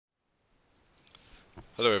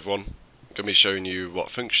Hello everyone, I'm going to be showing you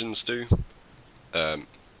what functions do.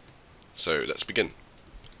 So let's begin.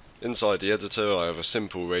 Inside the editor I have a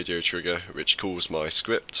simple radio trigger which calls my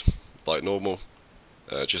script, like normal,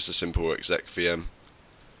 just a simple execVM.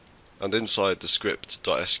 And inside the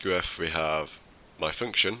script.sqf we have my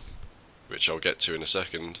function, which I'll get to in a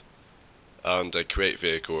second, and a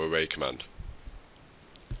createVehicle array command.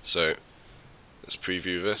 So let's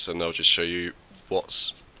preview this and I'll just show you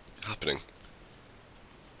what's happening.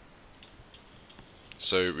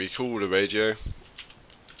 So we call the radio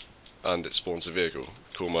and it spawns a vehicle.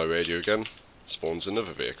 Call my radio again, spawns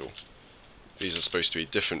another vehicle. These are supposed to be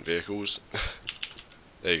different vehicles.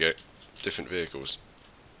 There you go, different vehicles.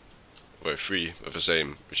 Well, 3 of the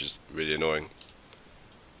same, which is really annoying.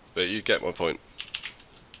 But you get my point.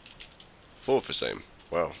 4 of the same,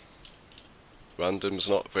 wow. Random's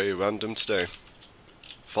not very random today.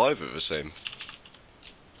 5 of the same.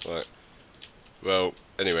 Right, well,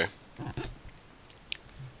 anyway.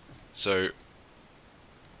 So,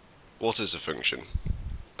 what is a function?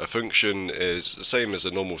 A function is the same as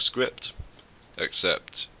a normal script,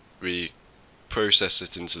 except we process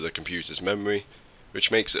it into the computer's memory, which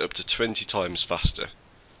makes it up to 20 times faster.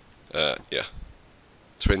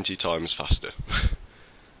 20 times faster.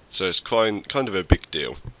 So it's kind of a big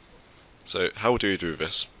deal. So how do we do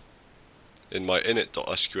this? In my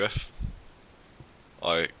init.sqf,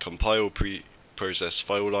 I compile pre-process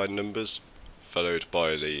file line numbers, followed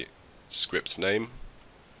by the script name,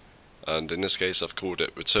 and in this case I've called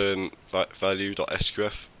it return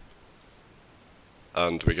value.sqf,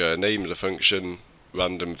 and we're going to name the function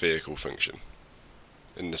random vehicle function.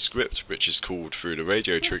 In the script, which is called through the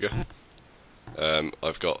radio trigger,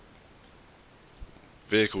 I've got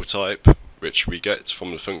vehicle type, which we get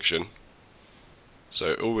from the function.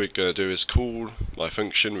 So all we're going to do is call my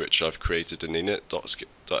function, which I've created in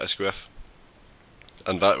init.sqf,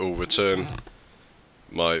 and that will return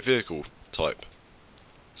my vehicle type.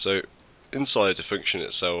 So inside the function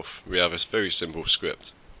itself we have a very simple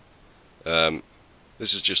script.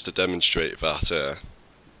 This is just to demonstrate that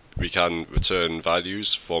we can return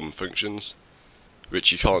values from functions,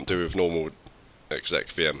 which you can't do with normal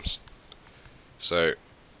execVMs. So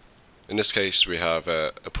in this case we have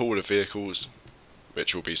a pool of vehicles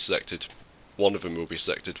which will be selected. One of them will be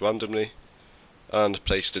selected randomly and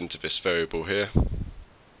placed into this variable here,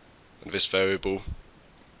 and this variable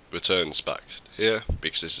returns back here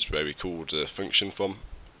because this is where we called the function from,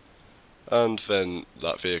 and then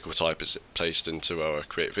that vehicle type is placed into our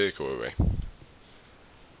createVehicle array.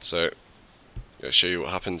 So I'll show you what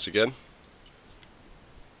happens again.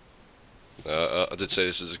 I did say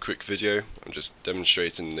this is a quick video. I'm just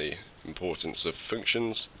demonstrating the importance of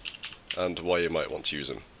functions and why you might want to use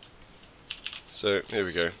them. So here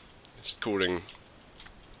we go, just calling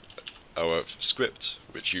our script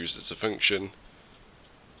which uses a function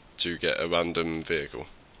to get a random vehicle.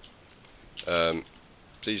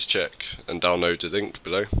 Please check and download the link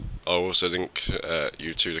below. I'll also link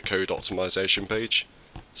you to the code optimization page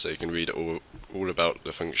so you can read all about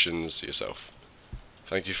the functions yourself.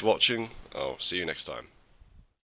 Thank you for watching. I'll see you next time.